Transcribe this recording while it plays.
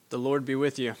The Lord be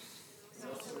with you.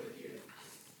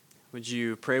 Would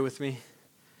you pray with me?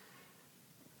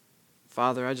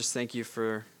 Father, I just thank you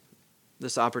for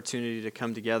this opportunity to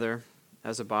come together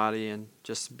as a body and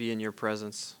just be in your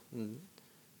presence and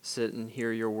sit and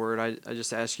hear your word. I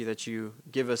just ask you that you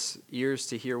give us ears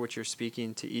to hear what you're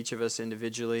speaking to each of us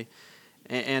individually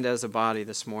and as a body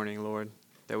this morning, Lord,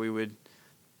 that we would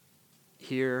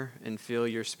hear and feel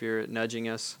your spirit nudging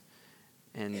us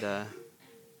and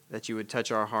that you would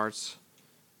touch our hearts.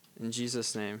 In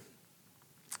Jesus' name,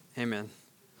 amen.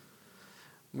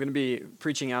 I'm going to be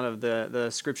preaching out of the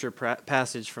scripture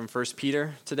passage from 1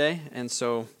 Peter today, and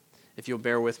so if you'll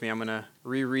bear with me, I'm going to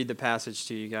reread the passage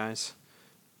to you guys.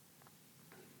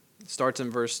 It starts in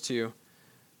verse 2.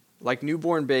 Like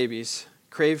newborn babies,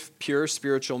 crave pure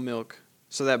spiritual milk,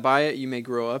 so that by it you may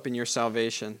grow up in your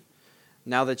salvation,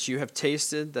 now that you have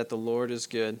tasted that the Lord is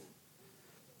good.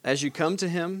 As you come to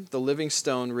him, the living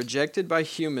stone, rejected by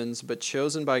humans but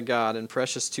chosen by God and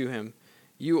precious to him,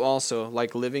 you also,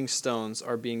 like living stones,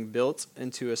 are being built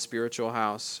into a spiritual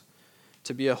house,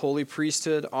 to be a holy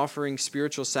priesthood, offering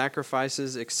spiritual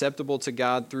sacrifices acceptable to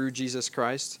God through Jesus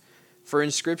Christ. For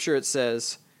in Scripture it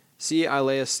says, "See, I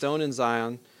lay a stone in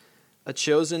Zion, a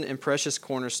chosen and precious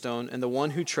cornerstone, and the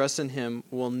one who trusts in him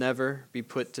will never be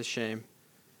put to shame."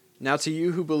 Now to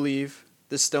you who believe,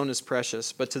 this stone is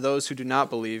precious, but to those who do not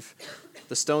believe,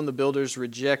 the stone the builders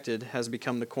rejected has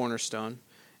become the cornerstone,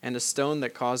 and a stone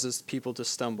that causes people to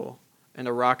stumble, and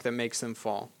a rock that makes them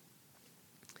fall.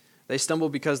 They stumble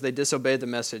because they disobeyed the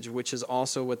message, which is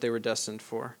also what they were destined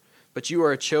for. But you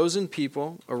are a chosen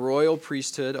people, a royal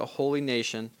priesthood, a holy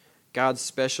nation, God's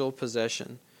special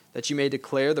possession, that you may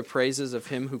declare the praises of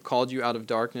him who called you out of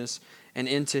darkness and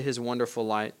into his wonderful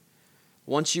light.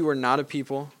 Once you were not a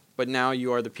people, but now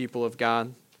you are the people of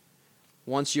God.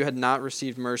 Once you had not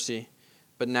received mercy,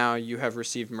 but now you have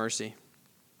received mercy.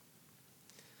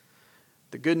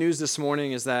 The good news this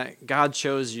morning is that God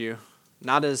chose you,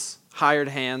 not as hired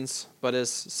hands, but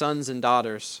as sons and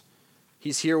daughters.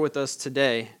 He's here with us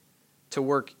today to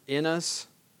work in us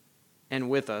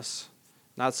and with us,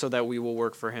 not so that we will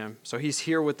work for him. So he's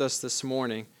here with us this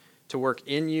morning to work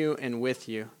in you and with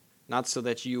you, not so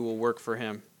that you will work for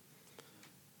him.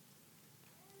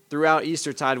 Throughout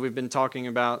Eastertide, we've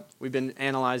been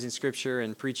analyzing Scripture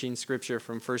and preaching Scripture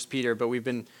from 1 Peter, but we've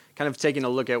been kind of taking a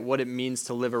look at what it means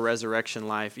to live a resurrection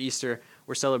life. Easter,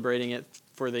 we're celebrating it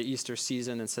for the Easter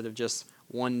season instead of just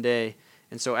one day.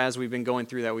 And so as we've been going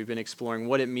through that, we've been exploring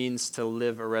what it means to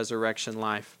live a resurrection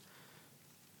life.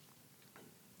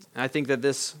 And I think that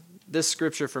this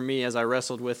Scripture for me, as I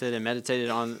wrestled with it and meditated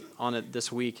on it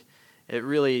this week, it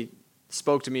really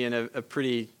spoke to me in a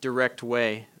pretty direct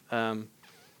way.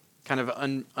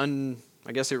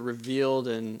 I guess it revealed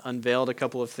and unveiled a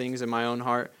couple of things in my own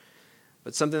heart.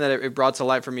 But something that it brought to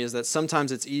light for me is that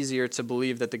sometimes it's easier to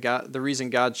believe that the reason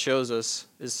God chose us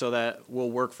is so that we'll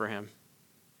work for him.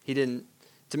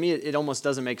 To me, it almost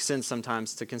doesn't make sense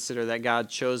sometimes to consider that God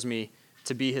chose me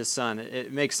to be his son.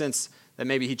 It makes sense that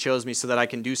maybe he chose me so that I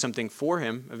can do something for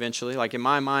him eventually. Like in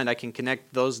my mind, I can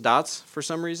connect those dots for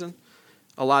some reason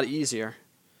a lot easier.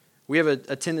 We have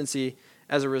a tendency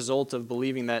as a result of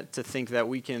believing that to think that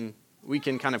we can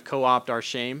kind of co-opt our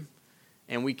shame,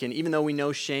 and we can, even though we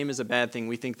know shame is a bad thing,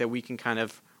 we think that we can kind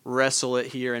of wrestle it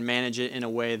here and manage it in a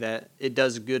way that it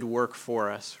does good work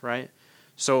for us, right?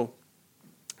 So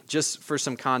just for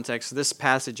some context, this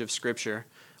passage of Scripture,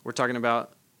 we're talking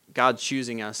about God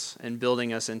choosing us and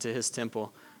building us into his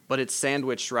temple, but it's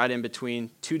sandwiched right in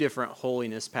between two different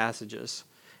holiness passages.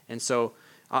 And so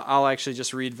I'll actually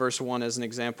just read verse 1 as an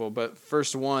example, but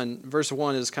verse 1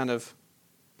 is kind of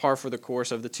par for the course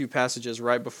of the two passages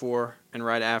right before and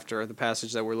right after the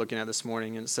passage that we're looking at this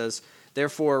morning. And it says,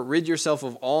 "Therefore, rid yourself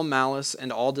of all malice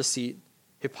and all deceit,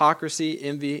 hypocrisy,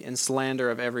 envy, and slander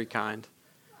of every kind,"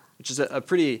 which is a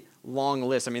pretty long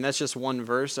list. I mean, that's just one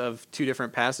verse of two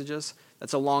different passages.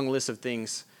 That's a long list of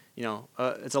things.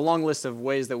 It's a long list of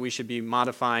ways that we should be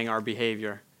modifying our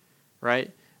behavior,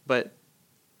 right? But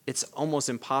it's almost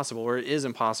impossible, or it is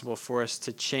impossible for us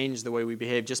to change the way we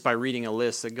behave just by reading a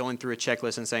list, like going through a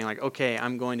checklist and saying like, okay,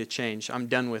 I'm going to change. I'm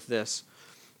done with this.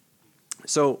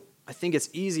 So I think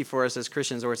it's easy for us as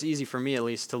Christians, or it's easy for me at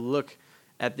least, to look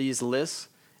at these lists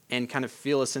and kind of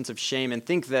feel a sense of shame and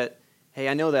think that, hey,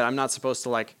 I know that I'm not supposed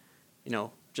to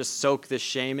just soak this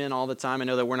shame in all the time. I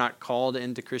know that we're not called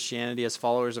into Christianity as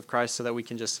followers of Christ so that we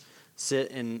can just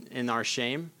sit in our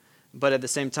shame. But at the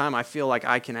same time, I feel like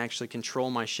I can actually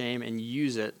control my shame and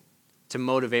use it to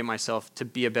motivate myself to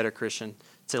be a better Christian,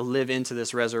 to live into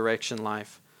this resurrection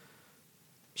life.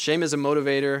 Shame is a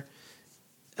motivator.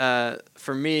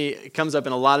 for me, it comes up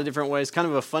in a lot of different ways, kind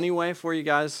of a funny way for you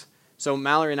guys. So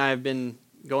Mallory and I have been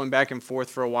going back and forth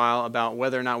for a while about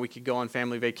whether or not we could go on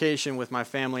family vacation with my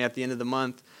family at the end of the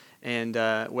month, and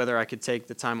whether I could take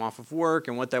the time off of work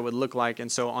and what that would look like.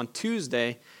 And so on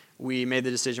Tuesday, we made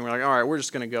the decision. We're like, all right, we're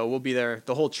just going to go. We'll be there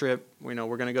the whole trip. We're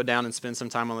going to go down and spend some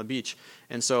time on the beach.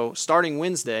 And so starting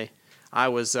Wednesday, I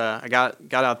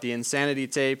got out the Insanity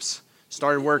tapes,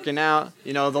 started working out.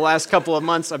 The last couple of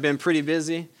months I've been pretty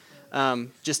busy.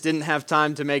 Just didn't have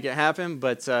time to make it happen.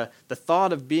 But the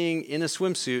thought of being in a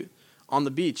swimsuit on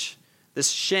the beach,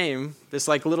 this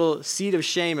like little seed of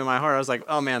shame in my heart, I was like,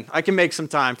 oh man, I can make some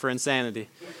time for Insanity.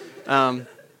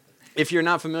 If you're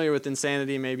not familiar with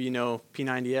Insanity, maybe you know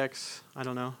P90X. I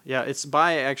don't know. Yeah, it's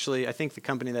by actually, I think the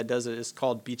company that does it is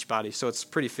called Beachbody, so it's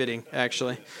pretty fitting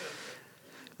actually.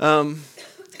 Kind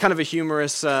of a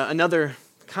humorous, another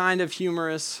kind of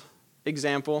humorous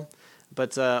example,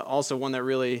 but also one that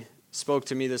really spoke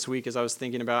to me this week as I was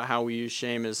thinking about how we use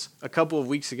shame is a couple of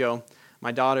weeks ago,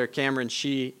 my daughter Cameron,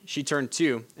 she turned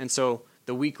 2, and so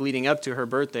the week leading up to her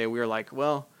birthday, we were like,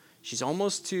 well, she's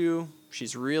almost 2,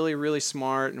 she's really, really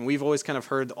smart, and we've always kind of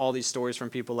heard all these stories from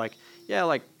people like, yeah,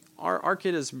 like our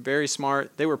kid is very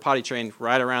smart. They were potty trained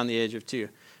right around the age of 2,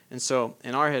 and so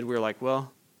in our head we were like,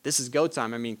 well, this is go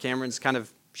time. I mean, Cameron's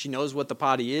she knows what the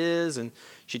potty is, and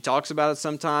she talks about it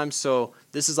sometimes, so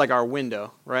this is like our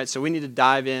window, right? So we need to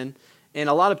dive in. And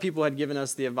a lot of people had given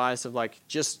us the advice of like,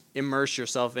 just immerse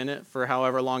yourself in it for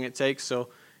however long it takes. So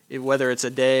whether it's a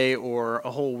day or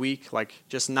a whole week, like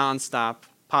just nonstop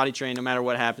potty train, no matter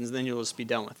what happens, then you'll just be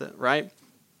done with it, right?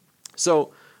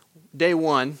 So day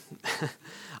 1,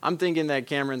 I'm thinking that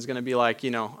Cameron's going to be like, I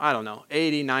don't know,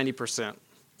 80, 90%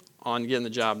 on getting the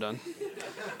job done,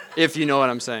 if you know what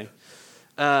I'm saying.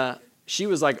 She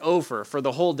was like over for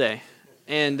the whole day.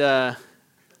 And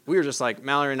we were just like,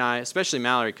 Mallory and I, especially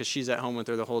Mallory, because she's at home with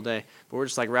her the whole day, but we're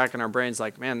just like racking our brains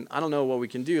like, man, I don't know what we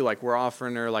can do. Like we're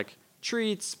offering her like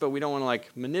treats, but we don't want to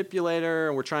like manipulate her,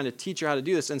 and we're trying to teach her how to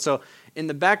do this. And so in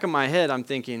the back of my head, I'm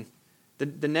thinking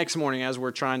the next morning as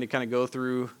we're trying to kind of go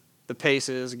through the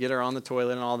paces, get her on the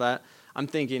toilet and all that, I'm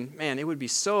thinking, man, it would be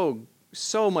so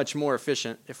much more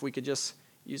efficient if we could just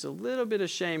use a little bit of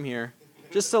shame here,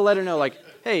 just to let her know, like,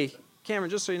 hey,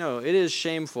 Cameron, just so you know, it is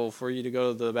shameful for you to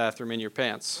go to the bathroom in your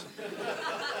pants.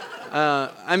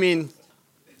 I mean,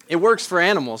 it works for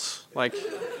animals. Like,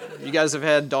 you guys have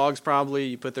had dogs probably,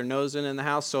 you put their nose in the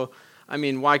house, so, I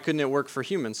mean, why couldn't it work for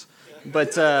humans?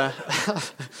 But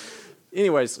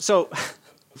anyways, so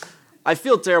I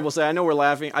feel terrible. I know we're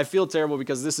laughing. I feel terrible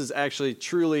because this is actually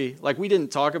truly, like, we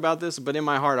didn't talk about this, but in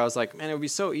my heart I was like, man, it would be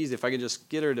so easy if I could just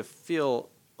get her to feel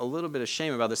a little bit of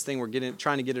shame about this thing we're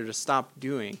trying to get her to stop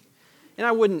doing. And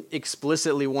I wouldn't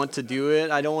explicitly want to do it.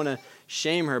 I don't want to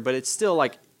shame her, but it's still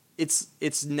like,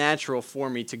 it's natural for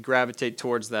me to gravitate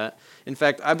towards that. In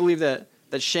fact, I believe that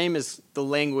shame is the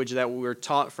language that we're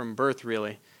taught from birth,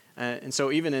 really. And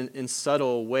so even in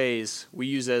subtle ways, we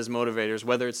use it as motivators,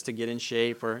 whether it's to get in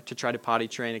shape or to try to potty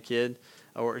train a kid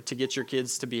or to get your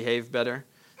kids to behave better.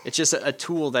 It's just a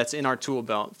tool that's in our tool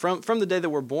belt from the day that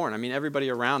we're born. I mean, everybody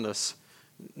around us,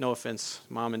 no offense,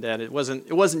 Mom and Dad, it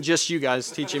wasn't just you guys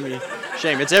teaching me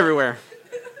shame. It's everywhere.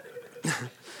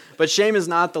 But shame is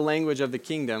not the language of the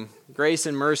kingdom. Grace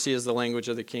and mercy is the language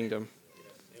of the kingdom.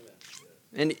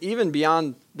 And even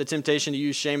beyond the temptation to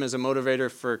use shame as a motivator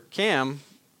for Cam,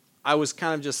 I was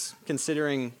kind of just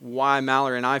considering why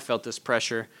Mallory and I felt this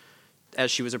pressure as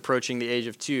she was approaching the age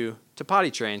of 2 to potty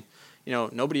train.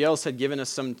 Nobody else had given us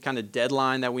some kind of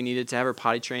deadline that we needed to have her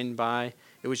potty trained by.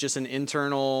 It was just an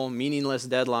internal, meaningless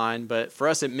deadline, but for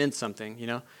us it meant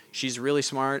something, She's really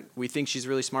smart. We think she's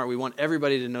really smart. We want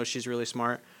everybody to know she's really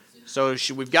smart. So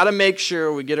we've got to make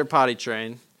sure we get her potty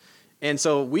trained. And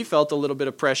so we felt a little bit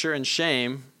of pressure and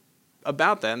shame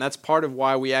about that, and that's part of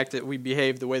why we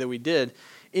behaved the way that we did.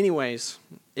 Anyways,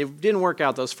 it didn't work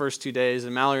out those first 2 days,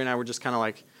 and Mallory and I were just kind of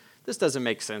like, this doesn't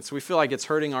make sense. We feel like it's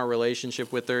hurting our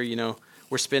relationship with her.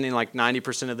 We're spending like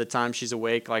 90% of the time she's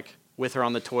awake, like with her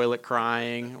on the toilet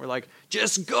crying. We're like,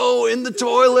 just go in the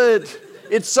toilet.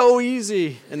 It's so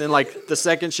easy. And then like the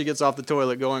second she gets off the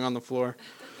toilet, going on the floor.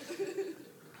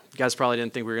 You guys probably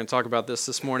didn't think we were going to talk about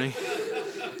this morning.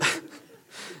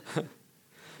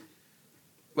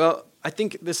 Well, I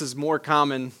think this is more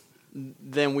common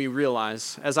than we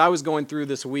realize. As I was going through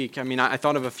this week, I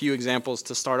thought of a few examples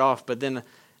to start off, but then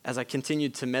as I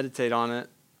continued to meditate on it,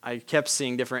 I kept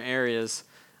seeing different areas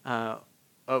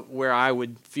of where I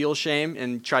would feel shame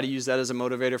and try to use that as a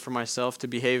motivator for myself to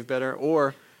behave better,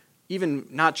 or even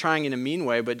not trying in a mean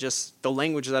way, but just the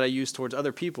language that I use towards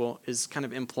other people is kind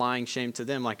of implying shame to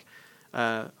them. Like,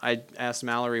 I asked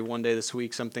Mallory one day this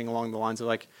week something along the lines of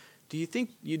like, do you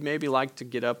think you'd maybe like to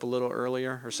get up a little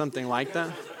earlier or something like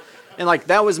that? And like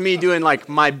that was me doing like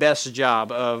my best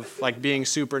job of like being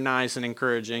super nice and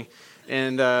encouraging,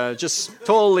 and just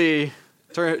totally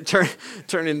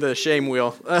turning the shame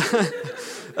wheel.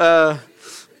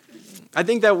 I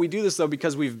think that we do this though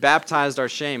because we've baptized our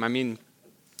shame. I mean,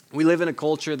 we live in a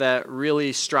culture that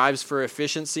really strives for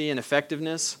efficiency and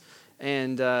effectiveness,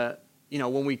 and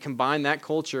when we combine that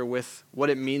culture with what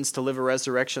it means to live a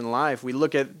resurrection life, we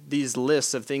look at these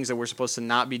lists of things that we're supposed to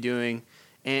not be doing.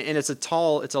 And it's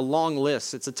a long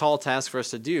list. It's a tall task for us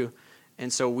to do.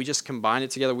 And so we just combine it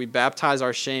together. We baptize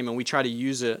our shame and we try to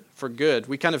use it for good.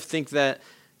 We kind of think that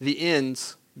the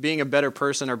end, being a better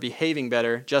person or behaving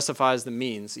better, justifies the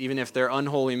means, even if they're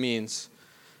unholy means.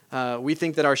 We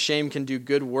think that our shame can do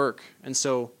good work. And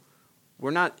so we're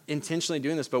not intentionally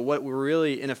doing this, but what we're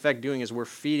really in effect doing is we're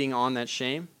feeding on that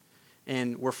shame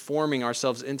and we're forming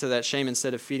ourselves into that shame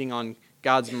instead of feeding on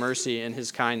God's mercy and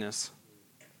his kindness.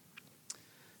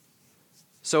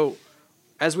 So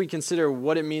as we consider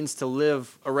what it means to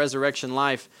live a resurrection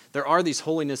life, there are these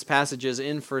holiness passages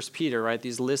in 1 Peter, right?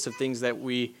 These lists of things that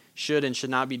we should and should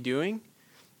not be doing.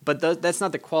 But that's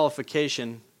not the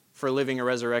qualification for living a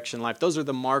resurrection life. Those are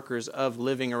the markers of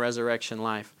living a resurrection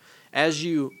life. As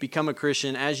you become a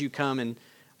Christian, as you come and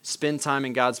spend time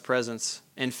in God's presence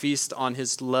and feast on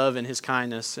his love and his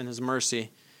kindness and his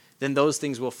mercy, then those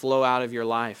things will flow out of your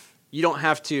life. You don't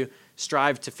have to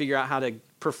strive to figure out how to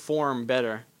perform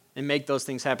better and make those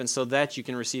things happen so that you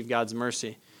can receive God's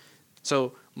mercy.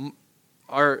 So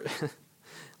our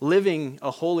living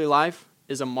a holy life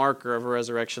is a marker of a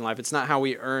resurrection life. It's not how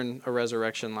we earn a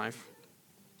resurrection life.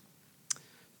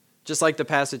 Just like the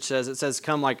passage says, it says,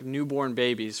 come like newborn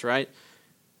babies, right?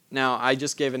 Now, I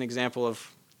just gave an example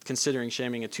of considering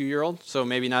shaming a 2-year-old, so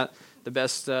maybe not the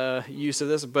best use of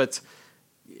this, but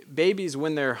babies,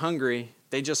 when they're hungry,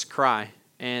 they just cry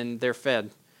and they're fed.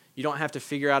 You don't have to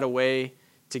figure out a way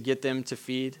to get them to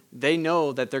feed. They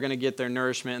know that they're going to get their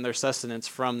nourishment and their sustenance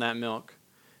from that milk.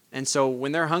 And so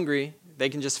when they're hungry, they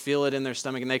can just feel it in their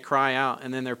stomach and they cry out,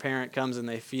 and then their parent comes and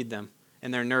they feed them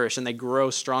and they're nourished and they grow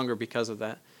stronger because of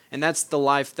that. And that's the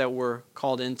life that we're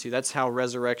called into. That's how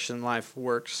resurrection life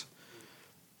works.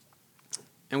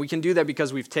 And we can do that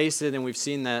because we've tasted and we've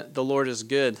seen that the Lord is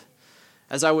good.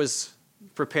 As I was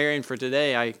preparing for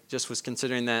today, I just was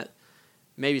considering that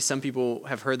maybe some people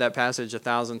have heard that passage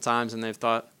 1,000 times and they've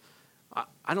thought,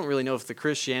 I don't really know if the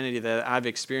Christianity that I've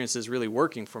experienced is really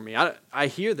working for me. I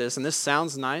hear this and this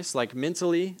sounds nice. Like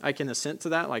mentally, I can assent to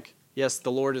that. Like, yes,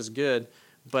 the Lord is good,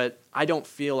 but I don't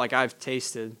feel like I've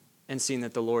tasted and seen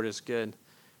that the Lord is good.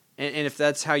 And if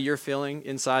that's how you're feeling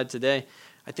inside today,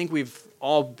 I think we've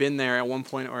all been there at one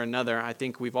point or another. I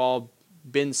think we've all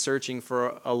been searching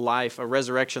for a life, a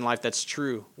resurrection life that's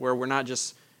true, where we're not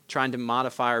just trying to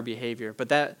modify our behavior, but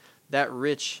that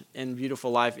rich and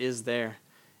beautiful life is there,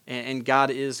 and God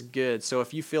is good. So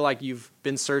if you feel like you've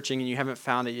been searching and you haven't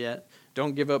found it yet,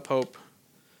 don't give up hope.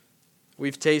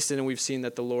 We've tasted and we've seen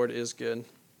that the Lord is good.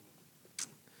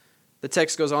 The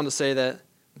text goes on to say that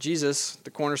Jesus,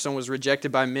 the cornerstone, was rejected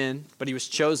by men, but he was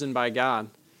chosen by God.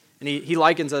 And he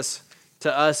likens us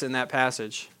to us in that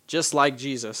passage, just like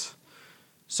Jesus.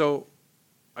 So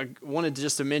I wanted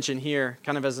just to mention here,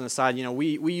 kind of as an aside,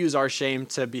 we use our shame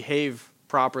to behave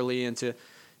properly and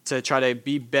to try to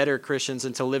be better Christians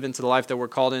and to live into the life that we're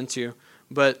called into.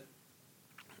 But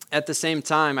at the same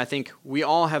time, I think we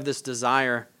all have this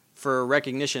desire for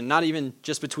recognition, not even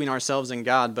just between ourselves and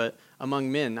God, but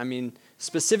among men. I mean,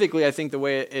 specifically, I think the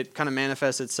way it kind of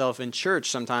manifests itself in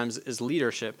church sometimes is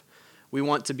leadership. We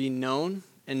want to be known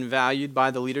and valued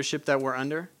by the leadership that we're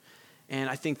under. And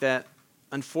I think that,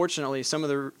 unfortunately, some of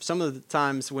the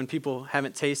times when people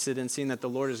haven't tasted and seen that the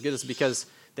Lord is good is because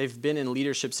they've been in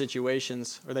leadership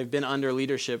situations or they've been under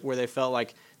leadership where they felt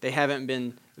like they haven't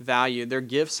been valued. Their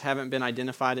gifts haven't been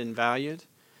identified and valued.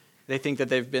 They think that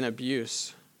they've been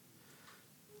abused.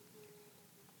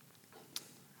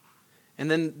 And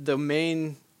then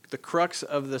the crux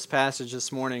of this passage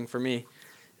this morning for me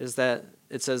is that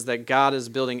it says that God is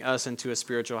building us into a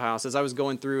spiritual house. As I was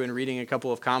going through and reading a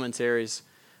couple of commentaries,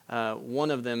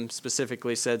 one of them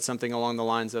specifically said something along the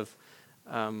lines of,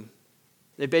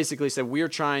 they basically said, we're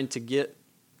trying to get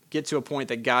to a point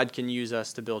that God can use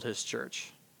us to build his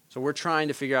church. So we're trying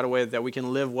to figure out a way that we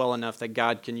can live well enough that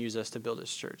God can use us to build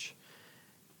his church.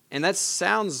 And that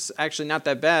sounds actually not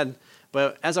that bad,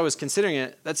 but as I was considering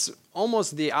it, that's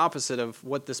almost the opposite of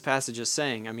what this passage is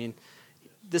saying. I mean,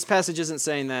 this passage isn't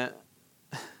saying that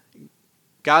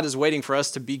God is waiting for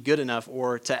us to be good enough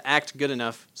or to act good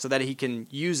enough so that he can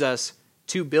use us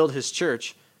to build his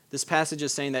church. This passage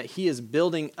is saying that he is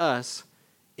building us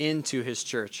into his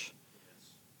church.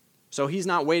 So he's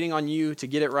not waiting on you to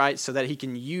get it right so that he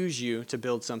can use you to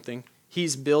build something.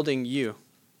 He's building you.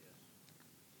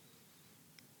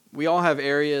 We all have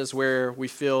areas where we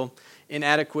feel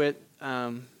inadequate.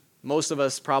 Most of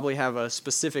us probably have a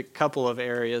specific couple of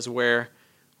areas where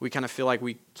we kind of feel like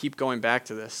we keep going back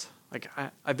to this. Like,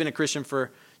 I've been a Christian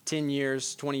for 10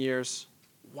 years, 20 years.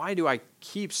 Why do I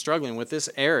keep struggling with this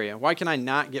area? Why can I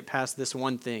not get past this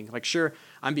one thing? Like, sure,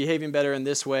 I'm behaving better in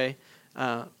this way,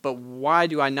 but why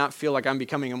do I not feel like I'm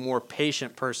becoming a more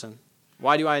patient person?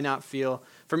 Why do I not feel,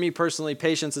 for me personally,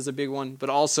 patience is a big one, but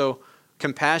also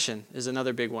compassion is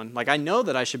another big one. Like, I know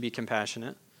that I should be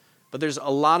compassionate, but there's a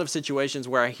lot of situations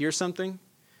where I hear something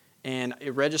and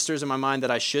it registers in my mind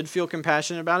that I should feel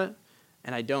compassionate about it,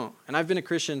 and I don't. And I've been a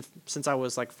Christian since I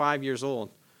was like 5 years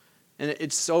old. And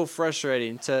it's so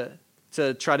frustrating to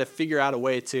try to figure out a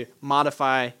way to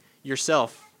modify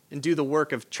yourself and do the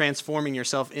work of transforming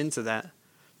yourself into that.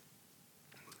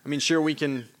 I mean, sure, we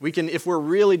can, if we're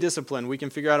really disciplined, we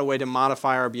can figure out a way to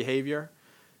modify our behavior.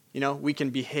 You know, we can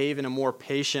behave in a more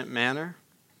patient manner,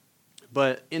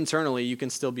 but internally you can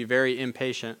still be very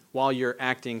impatient while you're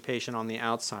acting patient on the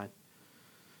outside.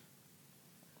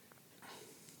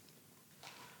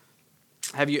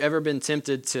 Have you ever been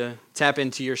tempted to tap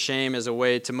into your shame as a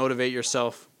way to motivate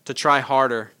yourself, to try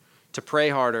harder, to pray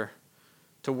harder,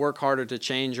 to work harder to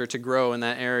change or to grow in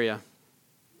that area?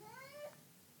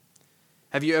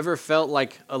 Have you ever felt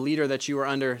like a leader that you were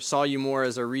under saw you more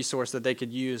as a resource that they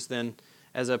could use than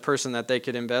as a person that they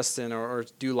could invest in or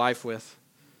do life with?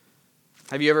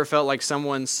 Have you ever felt like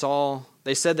someone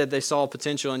they said that they saw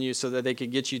potential in you so that they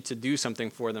could get you to do something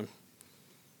for them?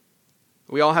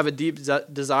 We all have a deep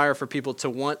desire for people to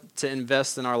want to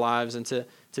invest in our lives and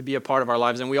to be a part of our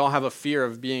lives, and we all have a fear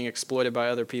of being exploited by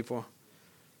other people.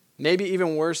 Maybe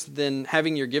even worse than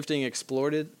having your gifting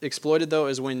exploited though,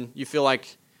 is when you feel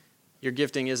like your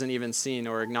gifting isn't even seen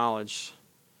or acknowledged.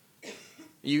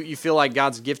 You feel like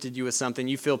God's gifted you with something.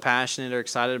 You feel passionate or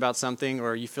excited about something,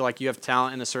 or you feel like you have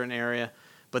talent in a certain area,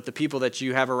 but the people that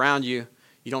you have around you,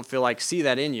 you don't feel like see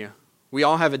that in you. We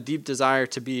all have a deep desire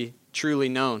to be truly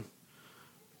known.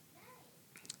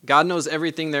 God knows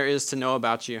everything there is to know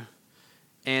about you,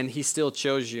 and he still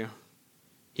chose you.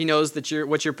 He knows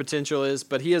what your potential is,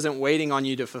 but he isn't waiting on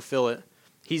you to fulfill it.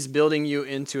 He's building you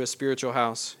into a spiritual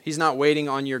house. He's not waiting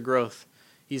on your growth.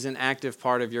 He's an active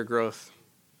part of your growth.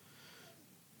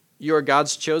 You are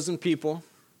God's chosen people,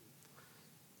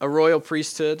 a royal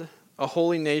priesthood, a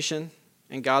holy nation,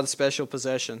 and God's special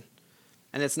possession.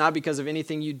 And it's not because of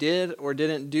anything you did or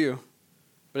didn't do,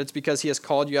 but it's because he has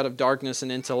called you out of darkness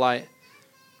and into light.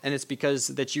 And it's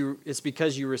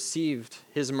because you received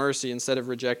his mercy instead of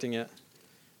rejecting it.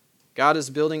 God is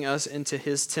building us into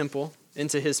his temple,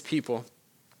 into his people.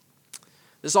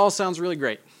 This all sounds really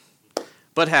great.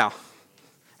 But how?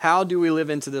 How do we live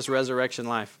into this resurrection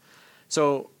life?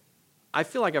 So I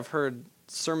feel like I've heard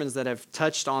sermons that have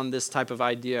touched on this type of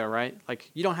idea, right?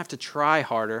 Like, you don't have to try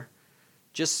harder.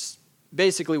 Just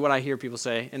basically what I hear people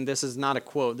say, and this is not a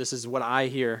quote, this is what I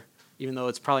hear, even though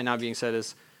it's probably not being said,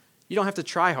 is you don't have to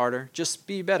try harder, just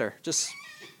be better. Just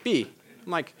be.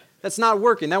 I'm like, that's not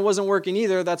working. That wasn't working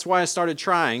either. That's why I started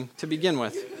trying to begin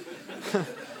with.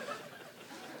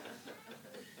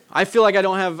 I feel like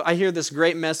I hear this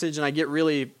great message and I get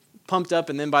really pumped up,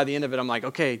 and then by the end of it, I'm like,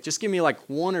 okay, just give me like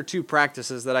 1 or 2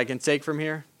 practices that I can take from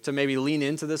here to maybe lean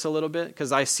into this a little bit,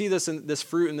 because I see this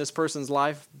fruit in this person's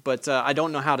life, but I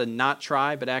don't know how to not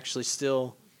try, but actually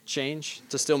still change,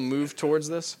 to still move towards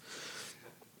this.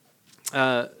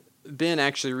 Ben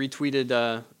actually retweeted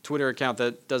a Twitter account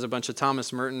that does a bunch of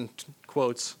Thomas Merton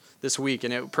quotes this week,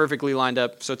 and it perfectly lined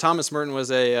up. So Thomas Merton was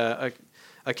a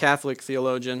Catholic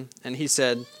theologian, and he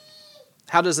said,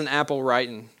 "How does an apple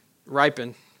ripen?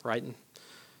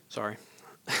 Sorry.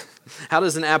 How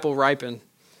does an apple ripen?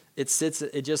 It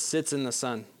just sits in the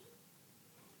sun."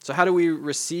 So how do we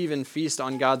receive and feast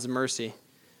on God's mercy?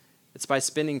 It's by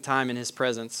spending time in his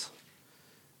presence.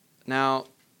 Now,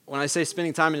 when I say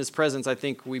spending time in his presence, I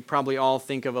think we probably all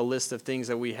think of a list of things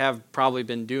that we have probably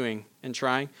been doing and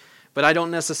trying. But I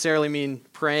don't necessarily mean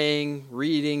praying,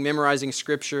 reading, memorizing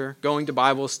scripture, going to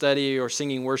Bible study, or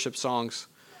singing worship songs.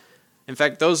 In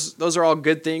fact, those are all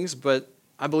good things, but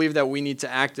I believe that we need to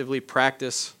actively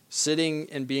practice sitting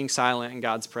and being silent in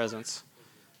God's presence.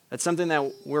 That's something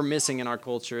that we're missing in our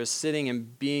culture, is sitting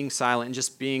and being silent and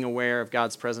just being aware of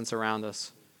God's presence around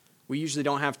us. We usually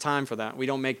don't have time for that. We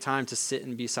don't make time to sit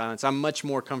and be silent. I'm much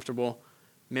more comfortable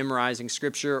memorizing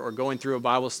scripture or going through a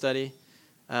Bible study,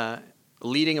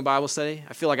 leading a Bible study.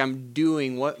 I feel like I'm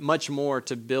doing much more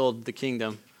to build the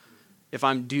kingdom if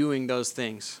I'm doing those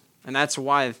things. And that's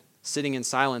why sitting in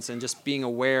silence and just being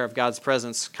aware of God's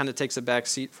presence kind of takes a back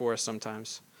seat for us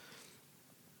sometimes.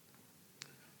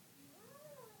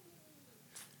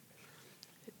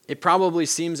 It probably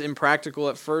seems impractical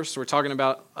at first. We're talking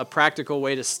about a practical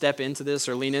way to step into this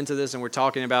or lean into this, and we're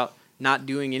talking about not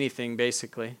doing anything,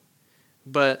 basically.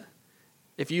 But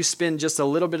if you spend just a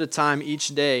little bit of time each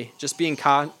day just being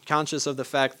conscious of the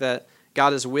fact that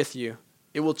God is with you,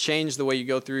 it will change the way you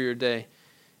go through your day.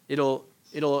 It'll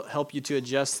help you to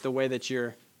adjust the way that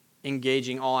you're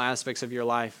engaging all aspects of your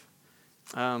life.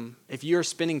 If you're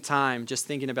spending time just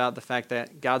thinking about the fact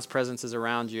that God's presence is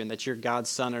around you and that you're God's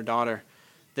son or daughter,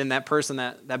 then that person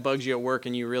that bugs you at work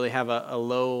and you really have a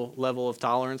low level of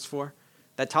tolerance for,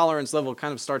 that tolerance level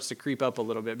kind of starts to creep up a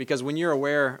little bit. Because when you're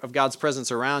aware of God's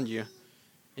presence around you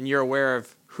and you're aware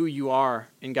of who you are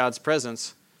in God's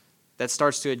presence, that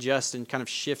starts to adjust and kind of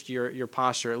shift your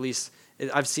posture. At least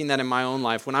I've seen that in my own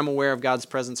life. When I'm aware of God's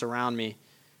presence around me,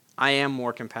 I am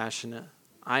more compassionate.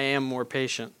 I am more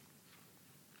patient.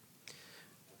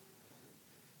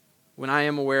 When I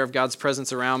am aware of God's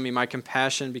presence around me, my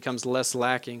compassion becomes less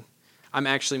lacking. I'm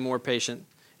actually more patient.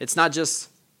 It's not just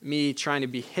me trying to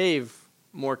behave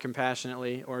more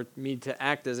compassionately or me to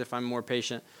act as if I'm more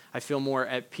patient. I feel more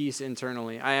at peace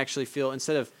internally. I actually feel,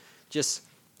 instead of just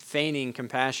feigning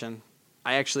compassion,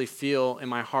 I actually feel in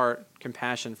my heart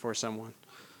compassion for someone.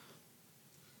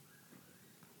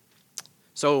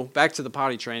 So back to the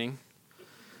potty training.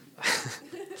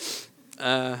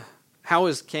 How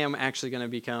is Cam actually going to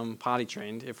become potty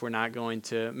trained if we're not going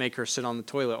to make her sit on the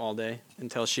toilet all day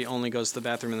until she only goes to the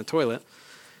bathroom in the toilet?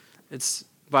 It's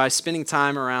by spending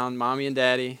time around mommy and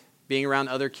daddy, being around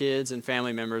other kids and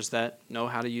family members that know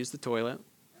how to use the toilet.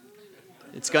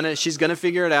 She's going to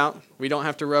figure it out. We don't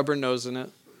have to rub her nose in it.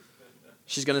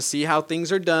 She's going to see how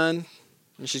things are done,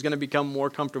 and she's going to become more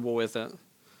comfortable with it.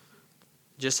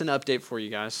 Just an update for you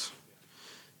guys.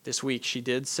 This week she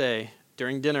did say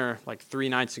during dinner like 3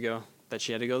 nights ago that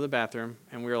she had to go to the bathroom,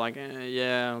 and we were like,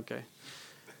 yeah, okay.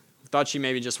 Thought she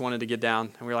maybe just wanted to get down,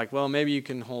 and we were like, well, maybe you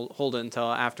can hold it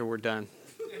until after we're done.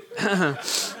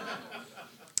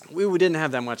 we didn't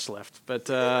have that much left, but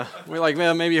we're like,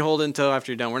 well, maybe hold it until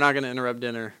after you're done. We're not going to interrupt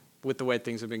dinner with the way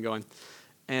things have been going.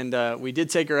 And we did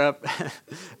take her up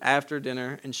after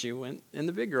dinner, and she went in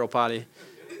the big girl potty.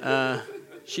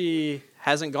 She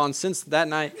hasn't gone since that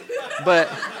night, but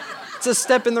it's a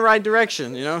step in the right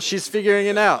direction, you know. She's figuring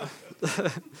it out.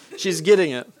 She's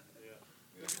getting it.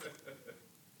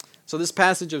 So this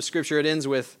passage of Scripture, it ends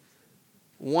with,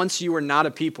 once you were not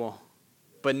a people,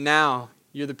 but now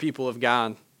you're the people of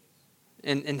God.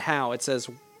 And how? It says,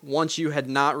 once you had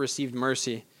not received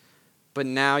mercy, but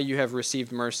now you have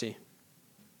received mercy.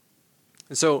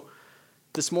 And so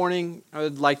this morning, I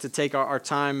would like to take our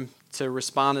time to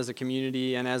respond as a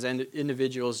community and as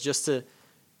individuals, just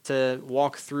to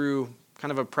walk through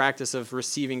kind of a practice of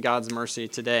receiving God's mercy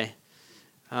today.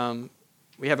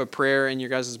 We have a prayer in your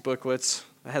guys' booklets.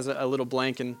 It has a little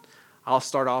blank, and I'll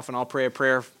start off and I'll pray a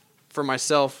prayer for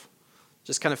myself,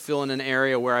 just kind of fill in an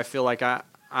area where I feel like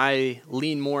I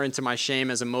lean more into my shame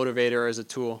as a motivator or as a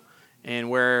tool, and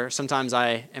where sometimes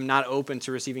I am not open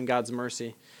to receiving God's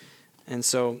mercy. And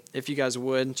so if you guys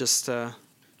would, just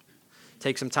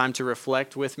take some time to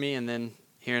reflect with me, and then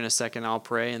here in a second I'll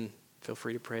pray, and feel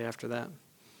free to pray after that.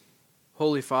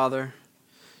 Holy Father,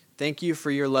 thank you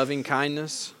for your loving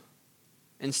kindness.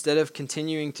 Instead of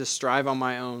continuing to strive on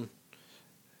my own,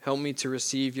 help me to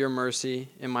receive your mercy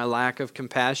in my lack of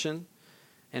compassion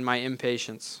and my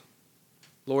impatience.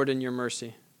 Lord, in your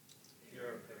mercy.